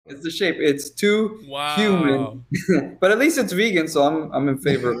It's the shape. It's too Wow. human, but at least it's vegan, so I'm in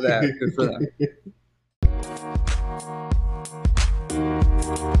favor of that. Good for them.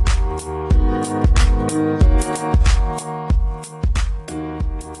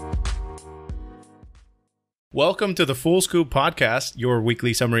 Welcome to the Full Scoop Podcast, your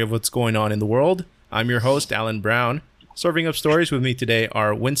weekly summary of what's going on in the world. I'm your host, Alan Brown. Serving up stories with me today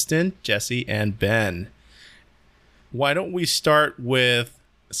are Winston, Jesse, and Ben. Why don't we start with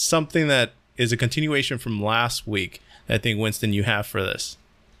something that is a continuation from last week? I think, Winston, you have for this.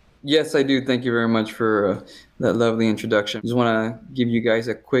 Yes, I do. Thank you very much for that lovely introduction. Just want to give you guys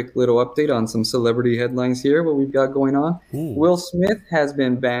a quick little update on some celebrity headlines here, what we've got going on. Ooh. Will Smith has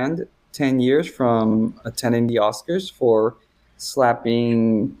been banned 10 years from attending the Oscars for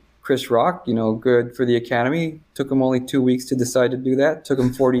slapping Chris Rock. You know, good for the Academy. Took him only 2 weeks to decide to do that. Took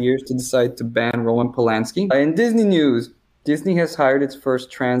him 40 years to decide to ban Roman Polanski. In Disney news, Disney has hired its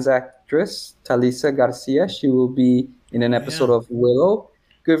first trans actress, Talisa Garcia. She will be in an episode of Willow.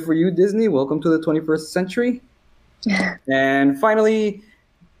 Good for you, Disney. Welcome to the 21st century. And finally,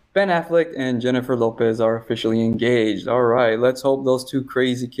 Ben Affleck and Jennifer Lopez are officially engaged. All right, let's hope those two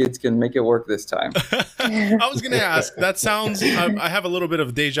crazy kids can make it work this time. I was going to ask, that sounds, I have a little bit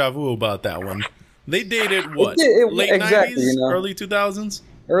of deja vu about that one. They dated what? Late exactly, 90s, you know, early 2000s?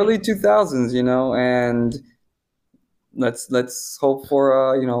 Early 2000s, you know, and let's hope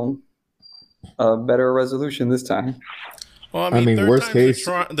for, a better resolution this time. Well, I mean worst case,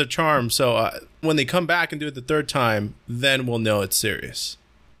 the charm. So when they come back and do it the third time, then we'll know it's serious.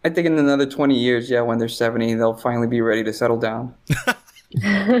 I think in another 20 years, when they're 70, they'll finally be ready to settle down.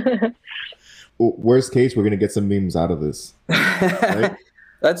 Worst case, we're going to get some memes out of this. Right?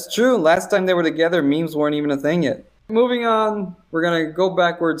 That's true. Last time they were together, memes weren't even a thing yet. Moving on, we're going to go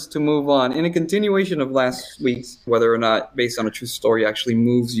backwards to move on. In a continuation of last week's, whether or not based on a true story actually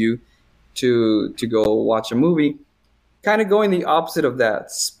moves you to go watch a movie, kind of going the opposite of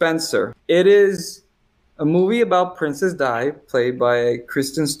that, Spencer. It is a movie about Princess Di, played by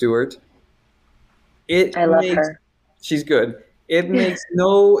Kristen Stewart. I love her. She's good. It makes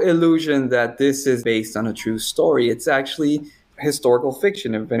no illusion that this is based on a true story. It's actually historical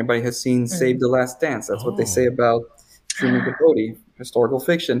fiction. If anybody has seen Save the Last Dance, that's what they say about Truman Capote, historical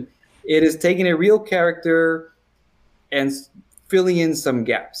fiction. It is taking a real character and filling in some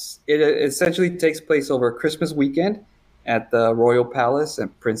gaps. It essentially takes place over a Christmas weekend at the royal palace,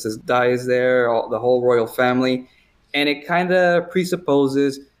 and Princess Di is there, the whole royal family, and it kind of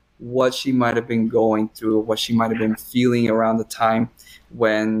presupposes what she might have been going through, what she might have been feeling around the time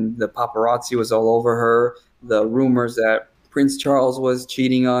when the paparazzi was all over her, the rumors that Prince Charles was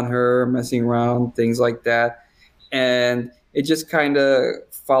cheating on her, messing around, things like that. And it just kind of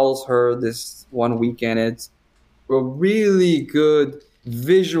follows her this one weekend. It's a really good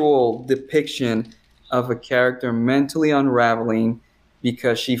visual depiction of a character mentally unraveling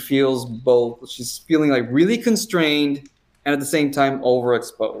because she feels both. She's feeling like really constrained and at the same time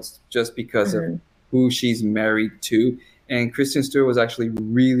overexposed just because of who she's married to. And Kristen Stewart was actually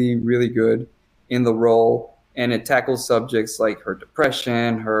really, really good in the role. And it tackles subjects like her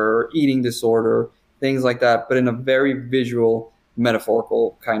depression, her eating disorder, things like that, but in a very visual,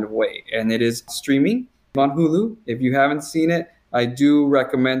 metaphorical kind of way. And it is streaming on Hulu. If you haven't seen it, I do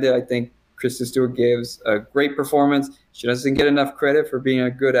recommend it. I think Kristen Stewart gives a great performance. She doesn't get enough credit for being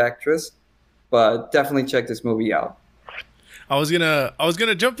a good actress, but definitely check this movie out. I was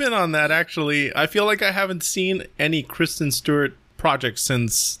gonna jump in on that. Actually, I feel like I haven't seen any Kristen Stewart projects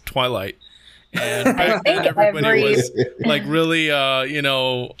since Twilight, and back then everybody was like really,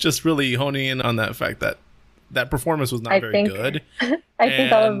 just really honing in on that fact that performance was not very good. I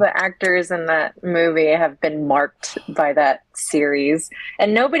think all of the actors in that movie have been marked by that series,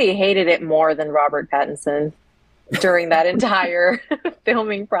 and nobody hated it more than Robert Pattinson during that entire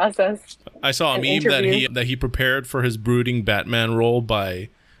filming process. I saw a meme that he prepared for his brooding Batman role by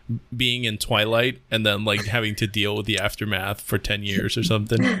being in Twilight and then like having to deal with the aftermath for 10 years or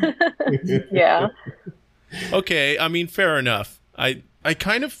something. Yeah. Okay, I mean, fair enough. I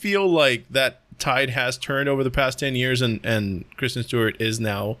kind of feel like that tide has turned over the past 10 years and Kristen Stewart is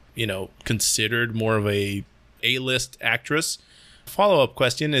now, considered more of a A-list actress. Follow-up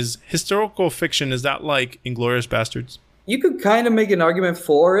question is historical fiction, is that like Inglourious Bastards? You could kind of make an argument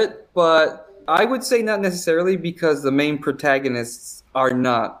for it, but I would say not necessarily because the main protagonists are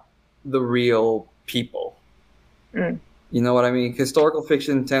not the real people. You know what I mean? Historical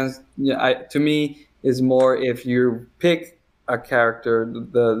fiction tends, to me, is more if you pick a character,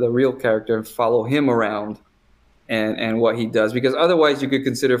 the real character, and follow him around and what he does. Because otherwise you could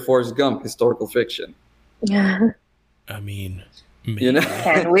consider Forrest Gump historical fiction. Yeah. I mean, You know,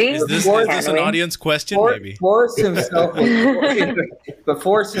 Can we? Is this an audience question? Maybe. Forrest himself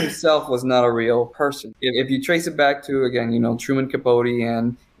was not a real person. If you trace it back to, again, Truman Capote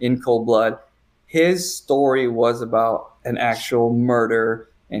and In Cold Blood, his story was about an actual murder,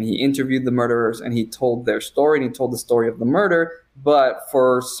 and he interviewed the murderers and he told their story, and he told the story of the murder. But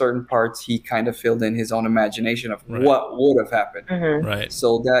for certain parts, he kind of filled in his own imagination of what would have happened. Mm-hmm. Right.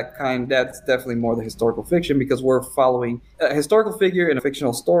 So that's definitely more the historical fiction, because we're following a historical figure in a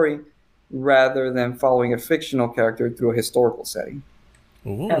fictional story rather than following a fictional character through a historical setting.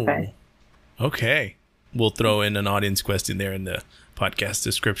 Ooh. Okay. We'll throw in an audience question there in the podcast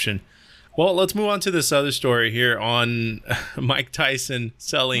description. Well, let's move on to this other story here on Mike Tyson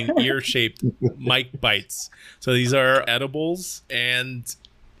selling ear-shaped Mike Bites. So these are edibles, and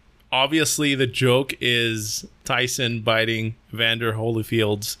obviously the joke is Tyson biting Evander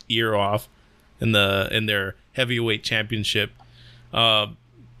Holyfield's ear off in their heavyweight championship. My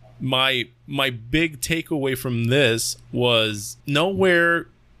big takeaway from this was nowhere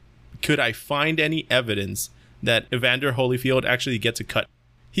could I find any evidence that Evander Holyfield actually gets a cut.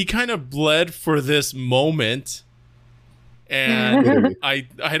 He kind of bled for this moment, and I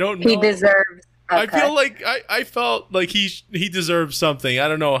don't know. He deserves a cut. Feel like I felt like he deserves something. I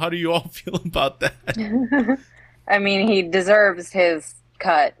don't know. How do you all feel about that? I mean, he deserves his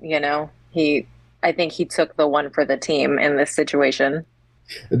cut. I think he took the one for the team in this situation.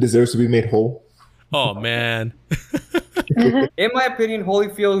 It deserves to be made whole. Oh man. In my opinion,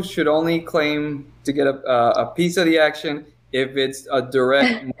 Holyfield should only claim to get a piece of the action if it's a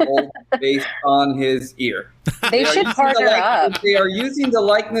direct mold based on his ear. They should partner up. If they are using the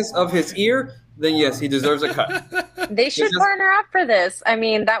likeness of his ear, then yes, he deserves a cut. They should partner up for this. I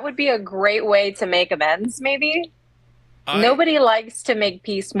mean, that would be a great way to make amends, maybe. Nobody likes to make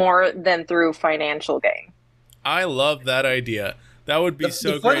peace more than through financial gain. I love that idea. That would be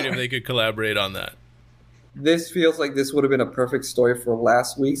so great if they could collaborate on that. This feels like this would have been a perfect story for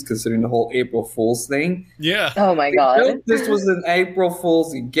last week's, considering the whole April Fool's thing. Yeah. Oh my God. This was an April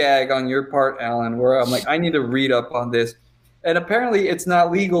Fool's gag on your part, Alan, where I'm like, I need to read up on this. And apparently it's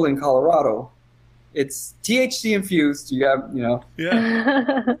not legal in Colorado. It's THC infused. You have,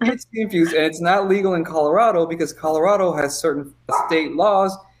 Yeah. THC infused, and it's not legal in Colorado because Colorado has certain state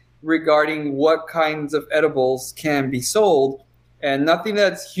laws regarding what kinds of edibles can be sold, and nothing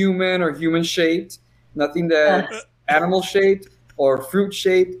that's human or human shaped. Nothing that's animal shaped or fruit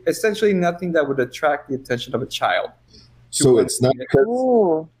shaped. Essentially, nothing that would attract the attention of a child. So it's not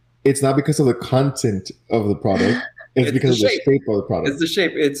because of the content of the product. It's because of the shape of the product. It's the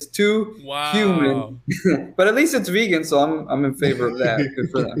shape. It's too human. But at least it's vegan, so I'm in favor of that.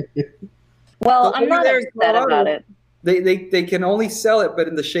 Good for them. Well, I'm not upset about it. They can only sell it, but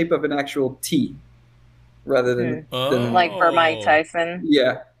in the shape of an actual tea, rather than like for Mike Tyson.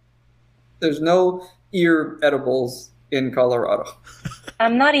 Yeah. There's no ear edibles in Colorado.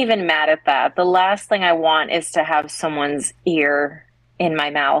 I'm not even mad at that. The last thing I want is to have someone's ear in my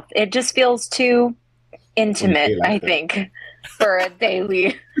mouth. It just feels too intimate, I think, for a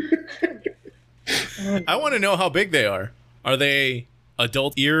daily. I want to know how big they are. Are they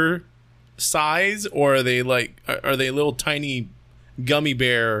adult ear size, or are they little tiny gummy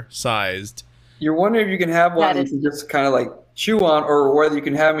bear sized? You're wondering if you can have one that you can just kind of like chew on, or whether you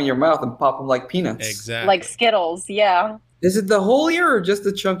can have them in your mouth and pop them like peanuts. Exactly. Like Skittles, yeah. Is it the whole ear or just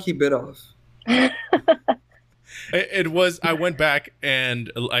the chunky bit off? It was, I went back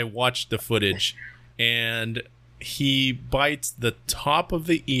and I watched the footage, and he bites the top of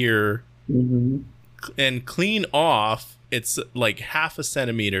the ear and clean off. It's like half a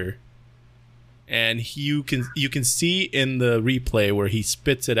centimeter. And you can see in the replay where he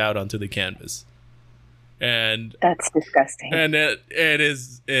spits it out onto the canvas. And that's disgusting. And it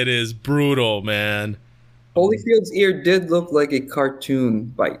is brutal, man. Holyfield's ear did look like a cartoon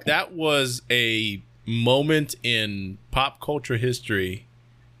bite. That was a moment in pop culture history,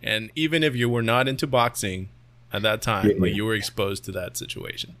 and even if you were not into boxing at that time, like, you were exposed to that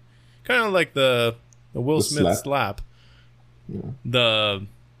situation. Kind of like the Will Smith slap. Yeah.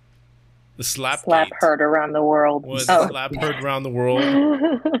 The slap heard around the world. Slap heard around the world.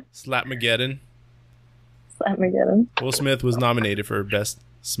 Slapmageddon. Will Smith was nominated for Best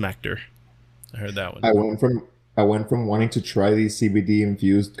Smackter. I heard that one. I went from wanting to try these CBD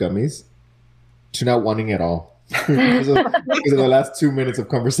infused gummies to not wanting at all because of the last 2 minutes of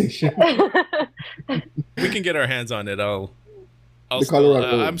conversation. We can get our hands on it.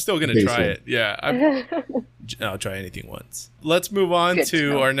 I'm still gonna try it. Yeah, I'll try anything once. Let's move on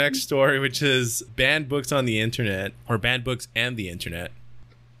to our next story, which is banned books on the internet, or banned books and the internet.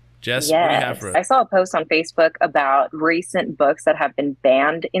 Jess, what do you have for us? I saw a post on Facebook about recent books that have been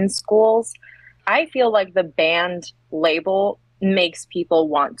banned in schools. I feel like the banned label makes people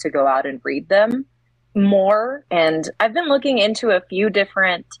want to go out and read them more. And I've been looking into a few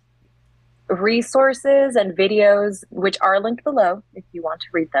different resources and videos, which are linked below if you want to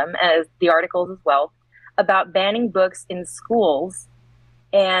read them, as the articles as well, about banning books in schools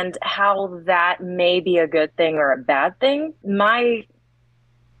and how that may be a good thing or a bad thing. My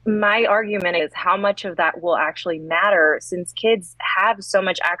argument is how much of that will actually matter, since kids have so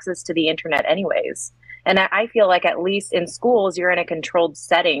much access to the internet anyways. And I feel like at least in schools, you're in a controlled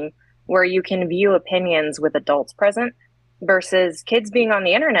setting where you can view opinions with adults present, versus kids being on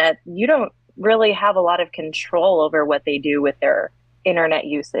the internet. You don't really have a lot of control over what they do with their internet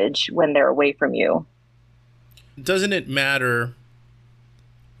usage when they're away from you. Doesn't it matter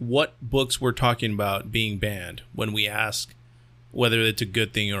what books we're talking about being banned when we ask whether it's a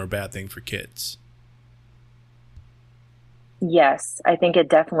good thing or a bad thing for kids? Yes, I think it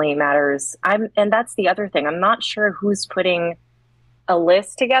definitely matters. And that's the other thing. I'm not sure who's putting a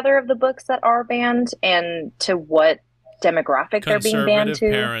list together of the books that are banned and to what demographic they're being banned to.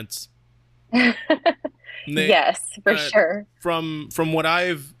 Parents. Yes, for sure. From what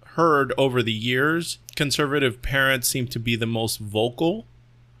I've heard over the years, conservative parents seem to be the most vocal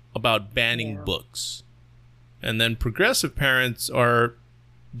about banning books. And then progressive parents are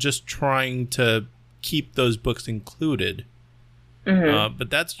just trying to keep those books included. Mm-hmm. But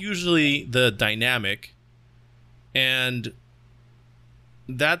that's usually the dynamic. And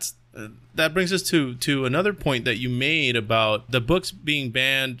that brings us to another point that you made about the books being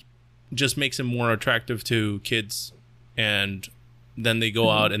banned just makes them more attractive to kids. And then they go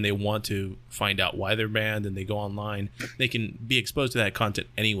out and they want to find out why they're banned, and they go online. They can be exposed to that content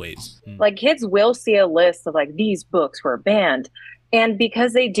anyways. Like, kids will see a list of like, these books were banned. And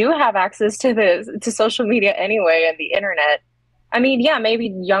because they do have access to social media anyway and the internet, I mean, yeah,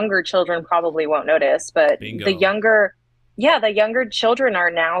 maybe younger children probably won't notice, but Bingo. the younger children are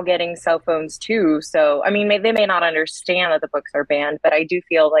now getting cell phones too. So, I mean, they may not understand that the books are banned, but I do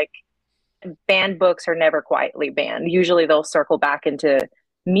feel like banned books are never quietly banned. Usually they'll circle back into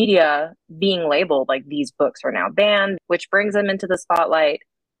media being labeled like these books are now banned, which brings them into the spotlight,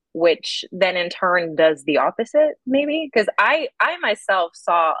 which then in turn does the opposite, maybe. Because I myself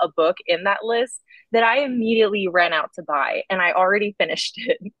saw a book in that list that I immediately ran out to buy, and I already finished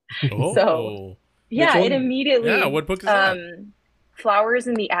it. Oh. So yeah, it immediately. Yeah, what book is that? Flowers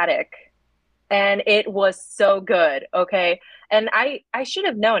in the Attic. And it was so good. Okay. And I should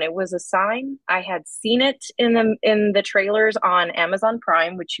have known. It was a sign. I had seen it in the trailers on Amazon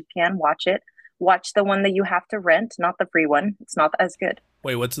Prime, which you can watch it. Watch the one that you have to rent, not the free one. It's not as good.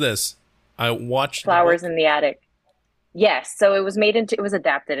 Wait, what's this? I watched Flowers in the Attic. Yes. So it was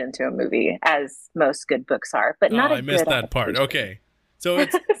adapted into a movie, as most good books are, but not. I missed that part. Okay. So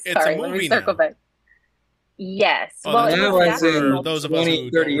it's Sorry, a movie let me circle back. Yes. Oh, well, now it's in those of us 20,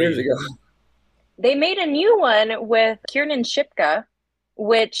 who 30 don't years read. ago. They made a new one with Kiernan Shipka,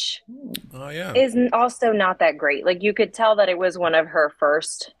 which is also not that great. Like, you could tell that it was one of her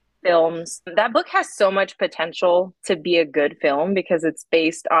first films. That book has so much potential to be a good film because it's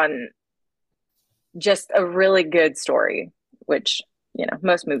based on just a really good story, which, you know,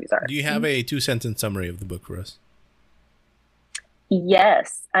 most movies are. Do you have a 2-sentence summary of the book for us?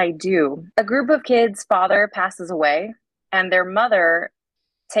 Yes, I do. A group of kids' father passes away, and their mother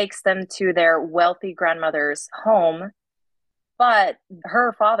takes them to their wealthy grandmother's home, but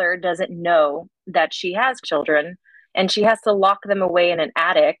her father doesn't know that she has children, and she has to lock them away in an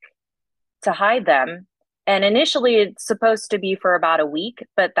attic to hide them. And initially it's supposed to be for about a week,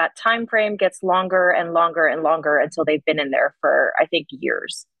 but that time frame gets longer and longer and longer until they've been in there for, I think,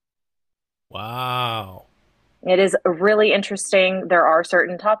 years. Wow. It is really interesting. There are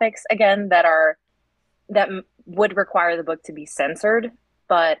certain topics, again, that would require the book to be censored,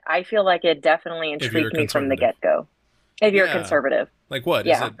 but I feel like it definitely intrigued me from the get-go. If you're conservative. Like what?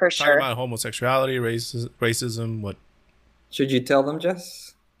 Yeah, is it for talking sure. about homosexuality, racism? What? Should you tell them,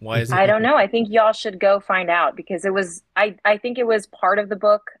 Jess? Why is it? I don't know. I think y'all should go find out, because it was. I think it was part of the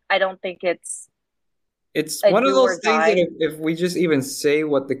book. I don't think it's. It's one of those things that if we just even say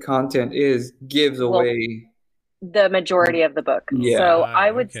what the content is, gives away the majority of the book. Yeah. So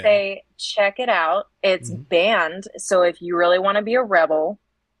I would say check it out. It's banned. So if you really want to be a rebel,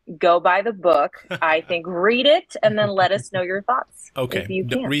 go buy the book. I think read it and then let us know your thoughts. Okay. If you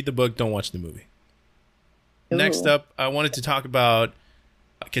can. Read the book. Don't watch the movie. Ooh. Next up, I wanted to talk about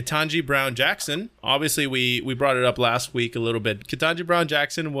Ketanji Brown Jackson. Obviously, we brought it up last week a little bit. Ketanji Brown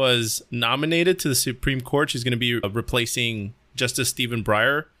Jackson was nominated to the Supreme Court. She's going to be replacing Justice Stephen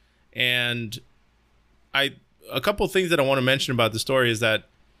Breyer And a couple of things that I want to mention about the story is that,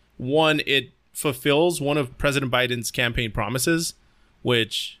 one, it fulfills one of President Biden's campaign promises,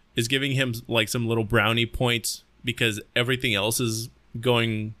 which is giving him like some little brownie points because everything else is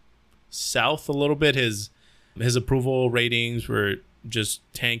going south a little bit. His approval ratings were just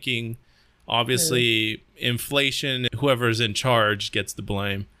tanking. Obviously, inflation, whoever's in charge gets the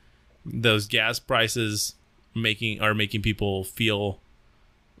blame. Those gas prices are making people feel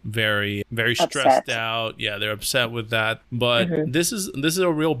very, very stressed out. Yeah, they're upset with that. But this is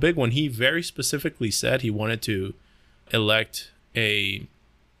a real big one. He very specifically said he wanted to elect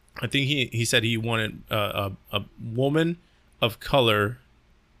I think he said he wanted a woman of color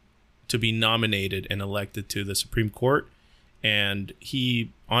to be nominated and elected to the Supreme Court. And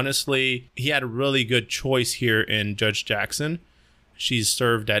he had a really good choice here in Judge Jackson. She's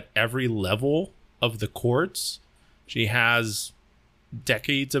served at every level of the courts. She has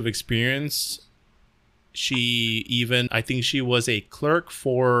decades of experience. I think she was a clerk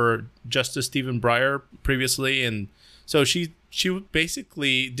for Justice Stephen Breyer previously. And so she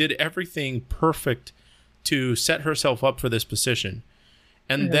basically did everything perfect to set herself up for this position.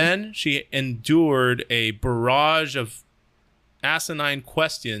 And then she endured a barrage of asinine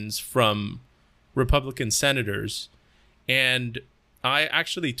questions from Republican senators. And I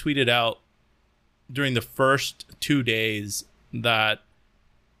actually tweeted out during the first 2 days that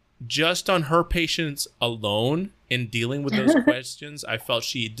just on her patience alone in dealing with those questions, I felt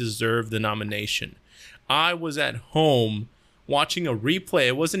she deserved the nomination. I was at home watching a replay.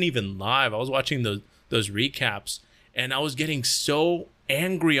 It wasn't even live. I was watching those recaps, and I was getting so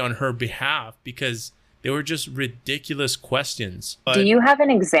angry on her behalf because they were just ridiculous questions. But do you have an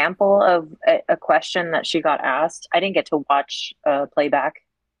example of a question that she got asked? I didn't get to watch playback.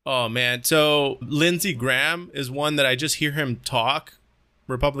 Oh, man. So Lindsey Graham is one that I just hear him talk,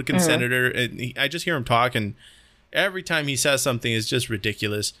 Republican senator. And I just hear him talk, and every time he says something, it's just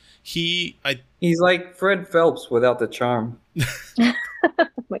ridiculous. He's like Fred Phelps without the charm. Oh,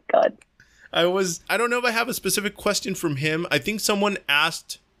 my God. I don't know if I have a specific question from him. I think someone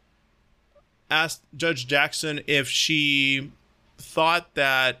asked Judge Jackson if she thought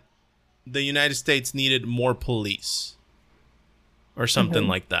that the United States needed more police or something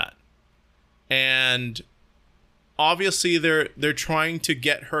like that. And obviously they're trying to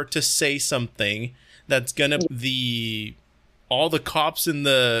get her to say something that's gonna be all the cops in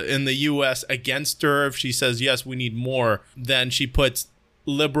the US against her. If she says yes, we need more, then she puts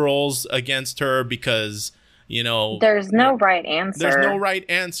liberals against her because, there's no right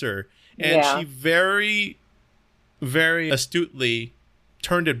answer. And she very, very astutely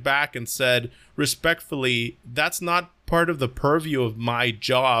turned it back and said, respectfully, that's not part of the purview of my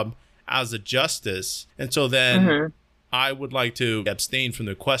job as a justice. And so then I would like to abstain from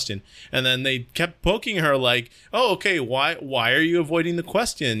the question. And then they kept poking her like, oh, okay, why are you avoiding the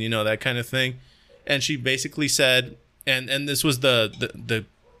question? That kind of thing. And she basically said, and this was the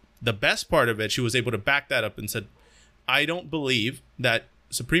best part of it, she was able to back that up and said, I don't believe that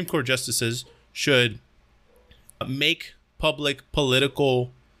Supreme Court justices should make public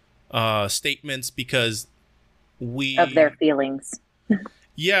political statements because of their feelings.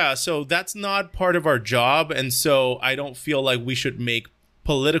 Yeah, so that's not part of our job, and so I don't feel like we should make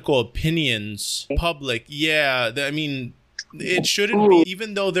political opinions public. Yeah, I mean, it shouldn't be,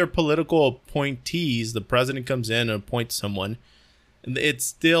 even though they're political appointees, the president comes in and appoints someone, it's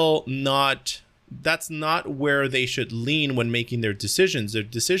still not, that's not where they should lean when making their decisions. Their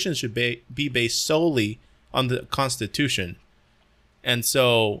decisions should be based solely on the Constitution. And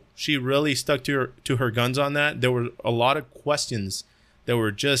so she really stuck to her guns on that. There were a lot of questions that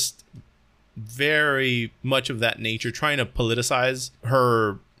were just very much of that nature, trying to politicize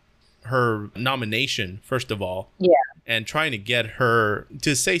her nomination, first of all. Yeah. And trying to get her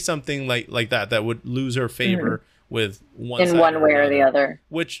to say something like that would lose her favor with one side one way or the other.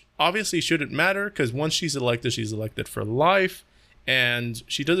 Which obviously shouldn't matter, because once she's elected for life, and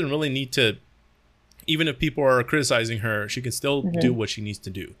she doesn't really need to, even if people are criticizing her, she can still do what she needs to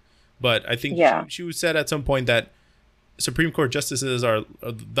do. But I think she said at some point that Supreme Court justices are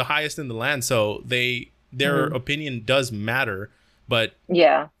the highest in the land, so their opinion does matter. But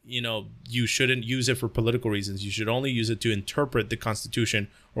you shouldn't use it for political reasons. You should only use it to interpret the Constitution,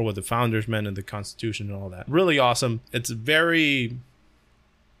 or what the founders meant in the Constitution and all that. Really awesome. It's very,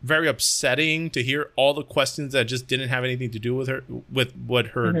 very upsetting to hear all the questions that just didn't have anything to do with what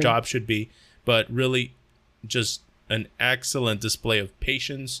her job should be, but really just an excellent display of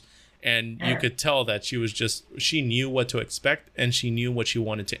patience. And you could tell that she knew what to expect, and she knew what she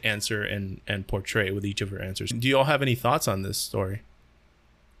wanted to answer and portray with each of her answers. Do you all have any thoughts on this story?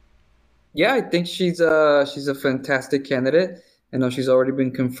 Yeah, I think she's a fantastic candidate. I know she's already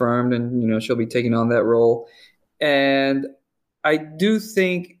been confirmed, and she'll be taking on that role. And I do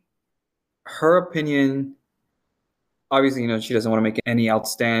think her opinion, obviously, she doesn't want to make any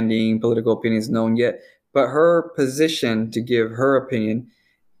outstanding political opinions known yet, but her position to give her opinion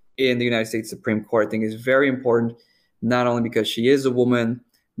in the United States Supreme Court, I think, is very important, not only because she is a woman,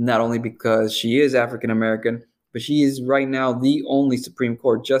 not only because she is African American, but she is right now the only Supreme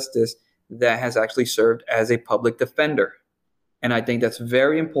Court justice that has actually served as a public defender. And I think that's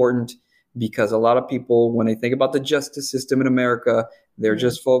very important because a lot of people, when they think about the justice system in America, they're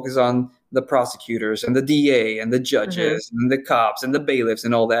just focused on the prosecutors and the DA and the judges and the cops and the bailiffs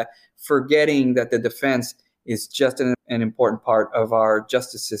and all that, forgetting that the defense is just an important part of our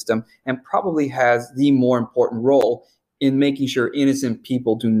justice system and probably has the more important role in making sure innocent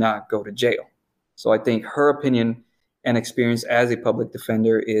people do not go to jail. So I think her opinion and experience as a public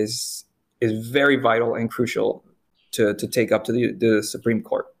defender is very vital and crucial to take up to the Supreme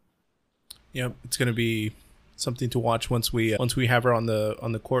Court. Yep, it's going to be something to watch once we have her on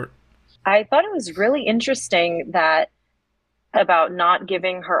the court. I thought it was really interesting that about not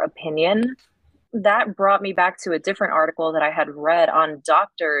giving her opinion. That brought me back to a different article that I had read on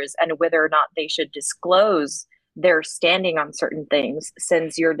doctors and whether or not they should disclose their standing on certain things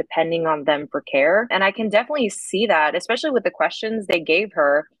since you're depending on them for care. And I can definitely see that, especially with the questions they gave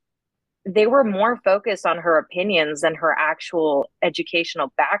her. They were more focused on her opinions than her actual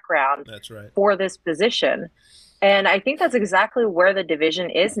educational background. That's right. For this position. And I think that's exactly where the division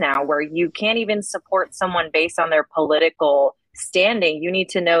is now, where you can't even support someone based on their political standing. You need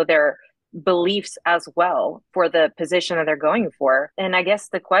to know their beliefs as well for the position that they're going for. And I guess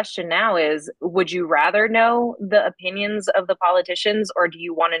the question now is, would you rather know the opinions of the politicians, or do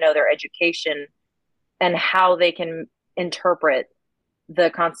you want to know their education and how they can interpret the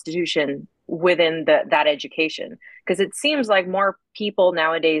Constitution within that education? Because it seems like more people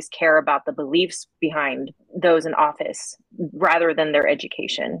nowadays care about the beliefs behind those in office rather than their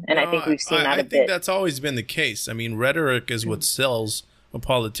education. And I think we've seen that a bit. I think that's always been the case. I mean, rhetoric is what sells a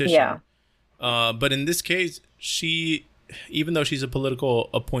politician. Yeah. But in this case, even though she's a political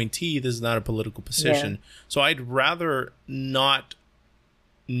appointee, this is not a political position. Yeah. So I'd rather not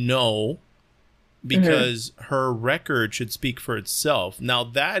know, because her record should speak for itself. Now,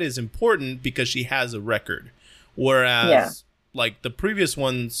 that is important because she has a record. Whereas, like the previous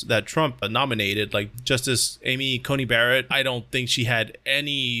ones that Trump nominated, like Justice Amy Coney Barrett, I don't think she had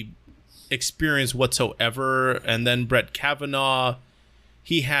any experience whatsoever. And then Brett Kavanaugh,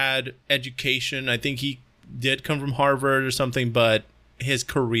 he had education. I think he did come from Harvard or something, but his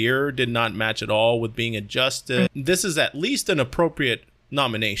career did not match at all with being a justice. This is at least an appropriate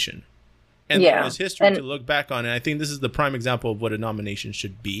nomination. And there is history to look back on. And I think this is the prime example of what a nomination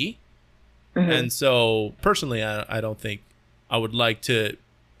should be. And so, personally, I don't think I would like to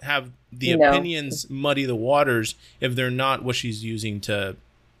have the opinions muddy the waters if they're not what she's using to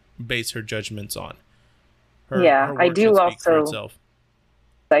base her judgments on. Her I do also.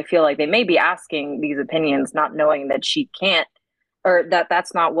 I feel like they may be asking these opinions, not knowing that she can't, or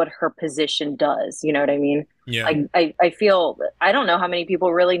that's not what her position does. You know what I mean? Yeah. I feel, I don't know how many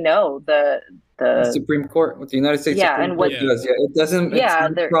people really know the Supreme Court, what the United States Supreme Court does. Yeah, it doesn't. It's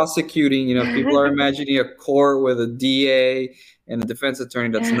not prosecuting. People are imagining a court with a DA and a defense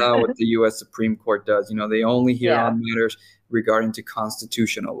attorney. That's not what the U.S. Supreme Court does. They only hear on matters regarding to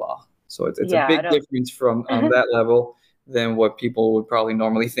constitutional law. So it's a big difference from on that level than what people would probably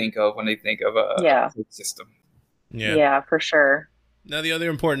normally think of when they think of a system. Yeah, for sure. Now, the other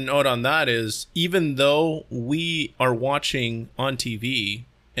important note on that is, even though we are watching on TV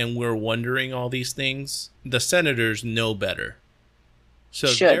and we're wondering all these things, the senators know better. So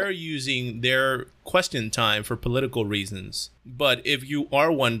they're using their question time for political reasons. But if you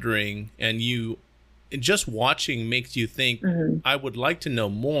are wondering and just watching makes you think, I would like to know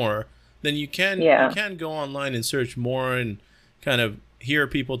more, then you can go online and search more and kind of hear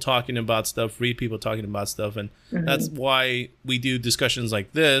people talking about stuff, read people talking about stuff. And that's why we do discussions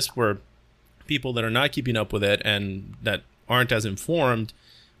like this, where people that are not keeping up with it and that aren't as informed,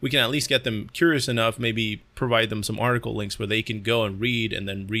 we can at least get them curious enough, maybe provide them some article links where they can go and read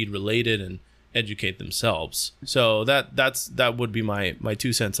related and educate themselves. So that would be my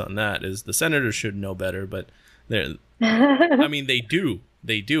 2 cents on that. Is the senators should know better, but I mean, they do.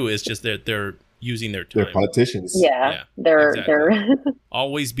 It's just that they're using their time. They're politicians. They're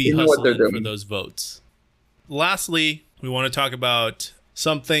always be hustling for those votes. Lastly, we want to talk about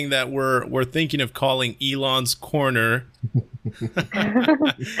something that we're thinking of calling Elon's Corner.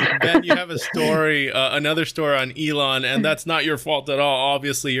 Ben, you have a story, another story on Elon, and that's not your fault at all.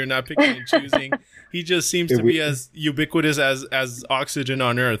 Obviously, you're not picking and choosing. He just seems to be as ubiquitous as oxygen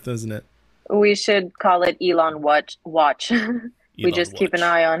on Earth, isn't it? We should call it Elon Watch. We just keep an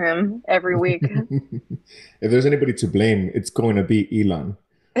eye on him every week. If there's anybody to blame, it's going to be Elon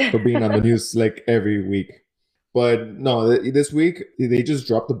for being on the news like every week. But no, this week they just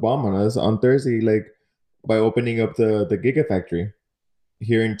dropped the bomb on us on Thursday, like by opening up the Giga factory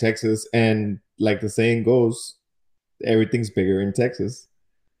here in Texas. And like the saying goes, everything's bigger in Texas.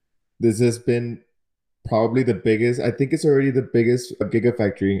 This has been probably the biggest. I think it's already the biggest Giga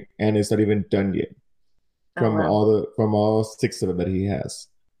factory, and it's not even done yet. From all 6 of them that he has,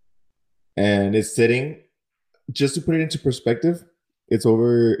 and it's sitting. Just to put it into perspective, it's a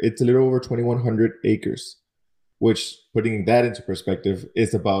little over 2,100 acres, which, putting that into perspective,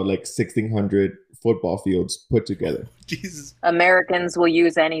 is about like 1,600 football fields put together. Jesus. Americans will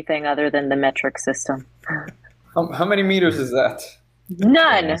use anything other than the metric system. How many meters is that?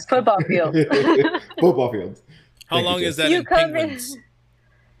 None. Football fields. Football fields. How long is that in penguins?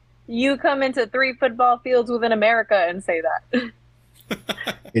 You come into 3 football fields within America and say that.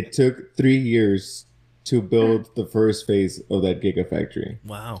 It took 3 years to build the first phase of that Gigafactory.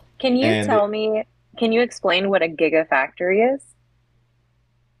 Wow. Can you explain what a Gigafactory is?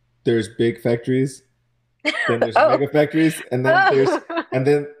 There's big factories, then there's mega factories, and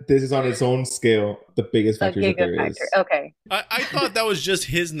then this is on its own scale, the biggest factory that there is. Okay. I thought that was just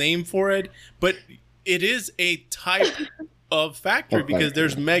his name for it, but it is a type of factory because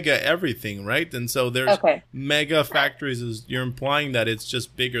there's mega everything, right? And so there's mega factories. You're implying that it's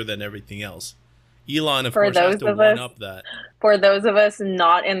just bigger than everything else. Elon, of course, has to one up that. For those of us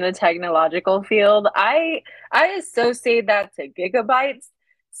not in the technological field, I associate that to gigabytes.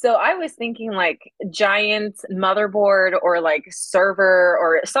 So I was thinking like giant motherboard or like server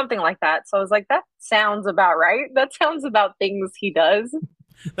or something like that. So I was like, that sounds about right. That sounds about things he does.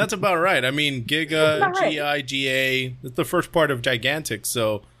 That's about right. I mean, Giga, Giga, that's the first part of gigantic.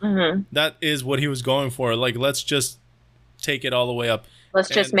 So that is what he was going for. Like, let's just take it all the way up. Let's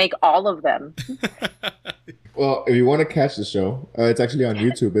just make all of them. Well, if you want to catch the show, it's actually on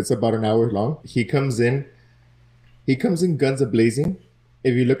YouTube. It's about an hour long. He comes in guns a-blazing.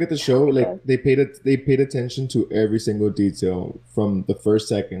 If you look at the show, like they paid attention to every single detail from the first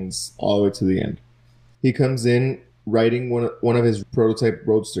seconds all the way to the end. He comes in riding one of his prototype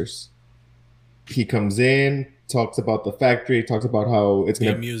roadsters. He comes in, talks about the factory, talks about how it's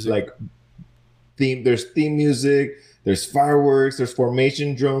gonna like theme. There's theme music, there's fireworks, there's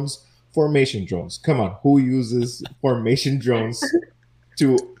formation drones. Formation drones. Come on, who uses formation drones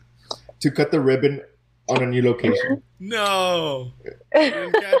to cut the ribbon on a new location? No, I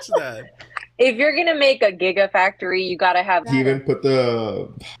didn't catch that. If you're gonna make a Gigafactory, you gotta have. He even put the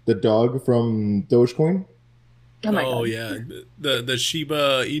dog from Dogecoin. Oh yeah, the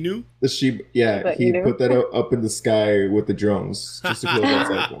Shiba Inu. The Shiba, yeah, he put that up in the sky with the drones just to close that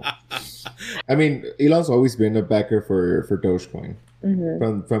cycle. I mean, Elon's always been a backer for Dogecoin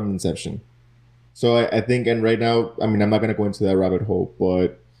from inception. So I think, and right now, I mean, I'm not gonna go into that rabbit hole,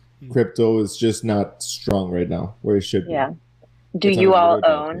 but crypto is just not strong right now where it should be. Yeah. Do you all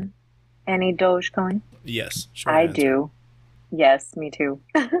own any Dogecoin? Yes, sure. I do. Yes, me too.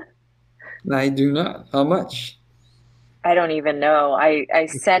 I do not. How much? I don't even know. I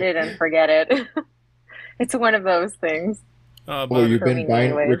set it and forget it. It's one of those things. Well, you've been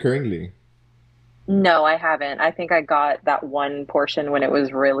buying recurringly. No, I haven't. I think I got that one portion when it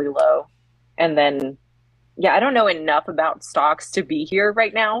was really low. And then, yeah, I don't know enough about stocks to be here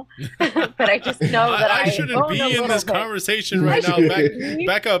right now. But I just know that I shouldn't be in this conversation right now.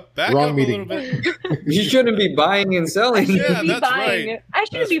 Back up a little bit. You shouldn't be buying and selling. Yeah, that's right. I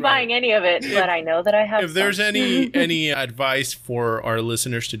shouldn't be buying any of it, but I know that I have. If there's any advice for our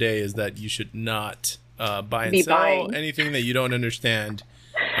listeners today, is that you should not buy and sell anything that you don't understand.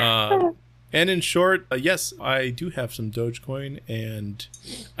 And in short, yes, I do have some Dogecoin, and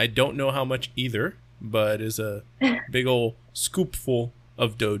I don't know how much either, but it's a big old scoopful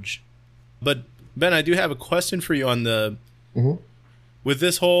of Doge. But Ben, I do have a question for you on the with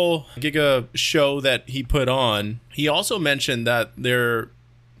this whole Giga show that he put on. He also mentioned that their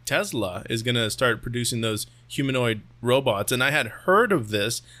Tesla is going to start producing those humanoid robots, and I had heard of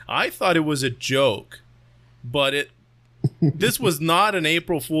this. I thought it was a joke, but this was not an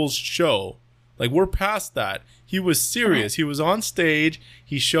April Fool's show. Like, we're past that. He was serious. He was on stage.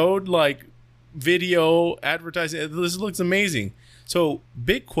 He showed like video advertising. This looks amazing. So,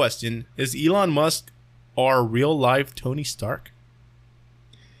 big question, is Elon Musk our real life Tony Stark?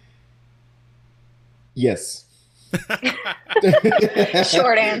 Yes.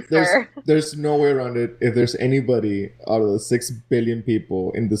 Short answer. There's no way around it. If there's anybody out of the 6 billion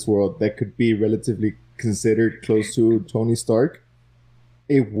people in this world that could be relatively considered close to Tony Stark,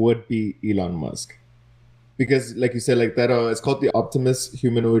 it would be Elon Musk. Because, like you said, like that, it's called the Optimus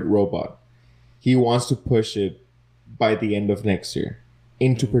humanoid robot. He wants to push it by the end of next year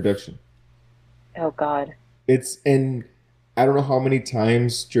into production. Oh God. And I don't know how many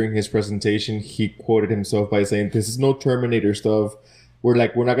times during his presentation he quoted himself by saying, "This is no Terminator stuff. We're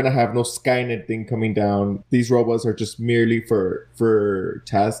not gonna have no Skynet thing coming down. These robots are just merely for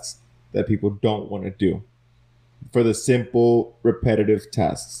tasks that people don't want to do, for the simple repetitive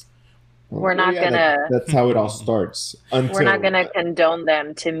tasks." We're not gonna. That's how it all starts. We're not gonna condone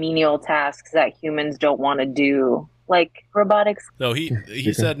them to menial tasks that humans don't want to do, like robotics. No,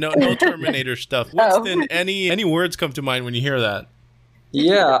 he said no Terminator stuff. Winston, any words come to mind when you hear that?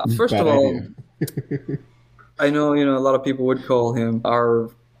 Yeah, first Bad of all, idea. I know a lot of people would call him our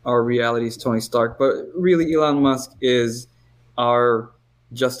reality's Tony Stark, but really Elon Musk is our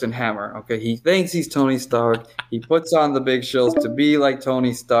Justin Hammer. Okay, he thinks he's Tony Stark. He puts on the big shows to be like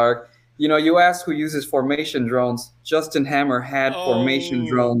Tony Stark. You ask who uses formation drones. Justin Hammer had formation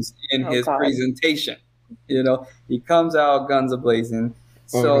drones in his presentation. He comes out guns a-blazing.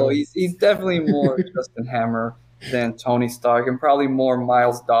 So he's definitely more Justin Hammer than Tony Stark, and probably more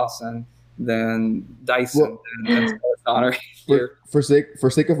Miles Dawson than Dyson and Scott Connor here. For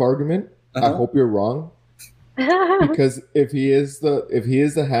sake of argument, I hope you're wrong. Because if he is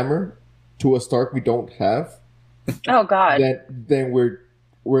the Hammer to a Stark we don't have, oh God, then we're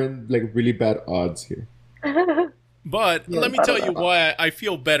in like really bad odds here. But let me tell you why I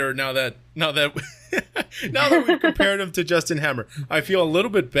feel better now that now that we've compared him to Justin Hammer. I feel a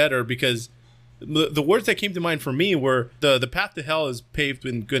little bit better because the words that came to mind for me were the path to hell is paved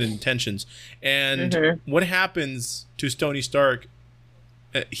with good intentions. And what happens to Tony Stark?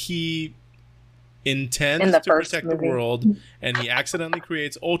 He intends to protect the world, and he accidentally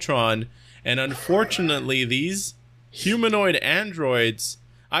creates Ultron. And unfortunately, these humanoid androids,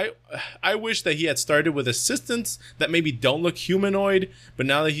 I wish that he had started with assistants that maybe don't look humanoid, but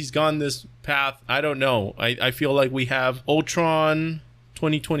now that he's gone this path, I don't know. I feel like we have Ultron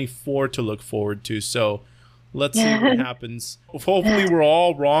 2024 to look forward to, so let's see what happens. Hopefully we're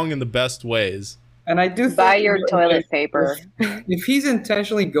all wrong in the best ways. And I do think buy your toilet paper. If he's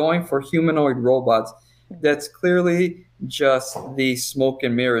intentionally going for humanoid robots, that's clearly just the smoke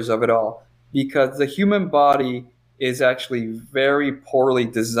and mirrors of it all, because the human body is actually very poorly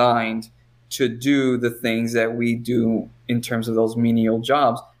designed to do the things that we do in terms of those menial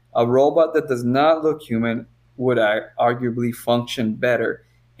jobs. A robot that does not look human would arguably function better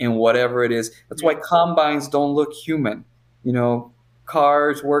in whatever it is. That's why combines don't look human.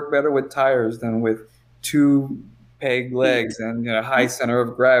 Cars work better with tires than with two peg legs and high center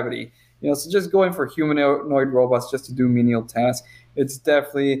of gravity. So just going for humanoid robots just to do menial tasks, it's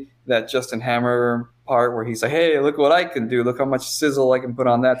definitely that Justin Hammer part where he's like, hey, look what I can do. Look how much sizzle I can put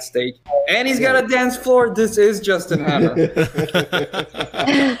on that steak. And he's got a dance floor. This is Justin Hammer.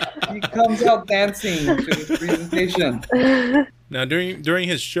 He comes out dancing to his presentation. Now, during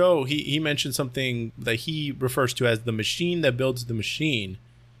his show, he mentioned something that he refers to as the machine that builds the machine.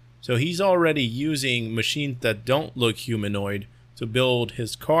 So he's already using machines that don't look humanoid to build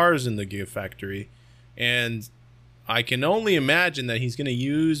his cars in the Gigafactory. And I can only imagine that he's going to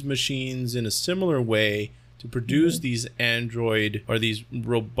use machines in a similar way to produce these android or these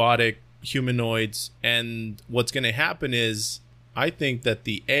robotic humanoids. And what's going to happen is I think that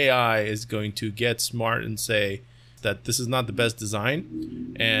the AI is going to get smart and say that this is not the best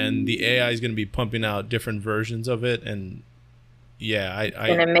design. And the AI is going to be pumping out different versions of it. And yeah, it's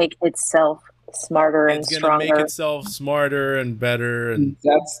going to make itself smarter and stronger. It's going to make itself smarter and better. And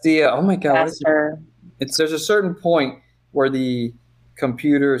that's the, oh my God. Faster. There's a certain point where the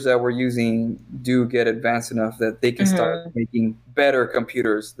computers that we're using do get advanced enough that they can start making better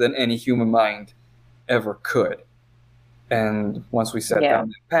computers than any human mind ever could. And once we set down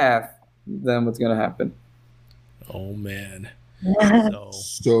that path, then what's going to happen? Oh, man.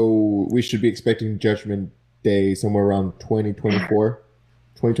 So we should be expecting Judgment Day somewhere around 2024,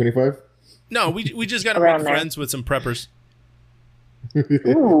 2025? No, we just got to make friends with some preppers.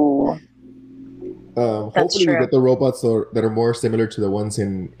 Ooh. Hopefully we get the robots that are more similar to the ones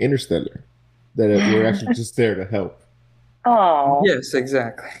in Interstellar, that we're actually just there to help. Oh. Yes,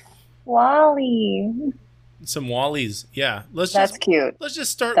 exactly. Wally. Some Wallies, yeah. That's cute. Let's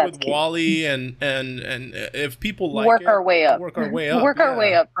just start with Wally, and if people like work our way up. Work our way up. Work our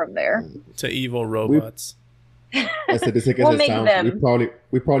way up from there to evil robots. As sadistic as it sounds,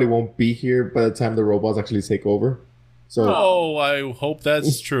 we probably won't be here by the time the robots actually take over. So Oh, I hope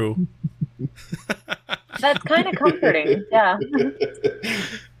that's true. That's kind of comforting. Yeah.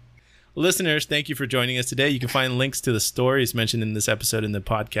 Listeners, thank you for joining us today. You can find links to the stories mentioned in this episode in the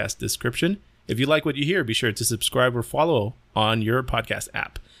podcast description. If you like what you hear, be sure to subscribe or follow on your podcast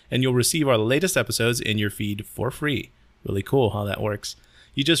app, and you'll receive our latest episodes in your feed for free. Really cool how that works.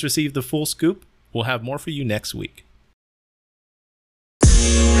 You just received the full scoop. We'll have more for you next week.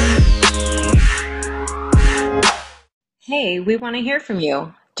 Hey, we want to hear from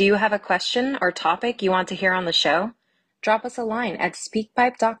you. Do you have a question or topic you want to hear on the show? Drop us a line at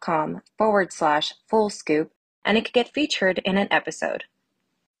speakpipe.com/full scoop, and it could get featured in an episode.